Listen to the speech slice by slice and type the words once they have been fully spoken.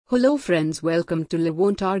Hello friends, welcome to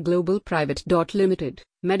Levontar Global Private Limited,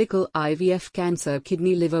 Medical IVF Cancer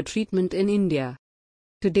Kidney Liver Treatment in India.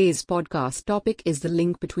 Today's podcast topic is the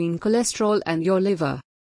link between cholesterol and your liver.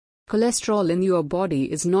 Cholesterol in your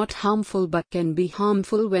body is not harmful but can be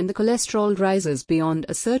harmful when the cholesterol rises beyond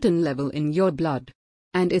a certain level in your blood.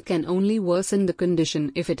 And it can only worsen the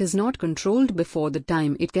condition if it is not controlled before the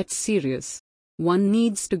time it gets serious. One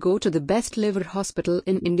needs to go to the best liver hospital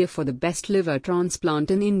in India for the best liver transplant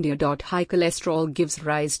in India. High cholesterol gives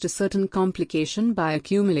rise to certain complication by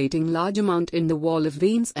accumulating large amount in the wall of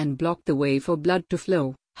veins and block the way for blood to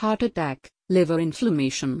flow, heart attack, liver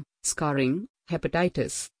inflammation, scarring,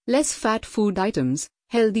 hepatitis, less fat food items,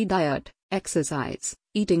 healthy diet, exercise,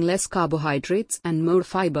 eating less carbohydrates and more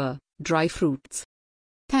fiber, dry fruits.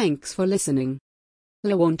 Thanks for listening.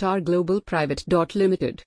 Levontar Global Private Limited.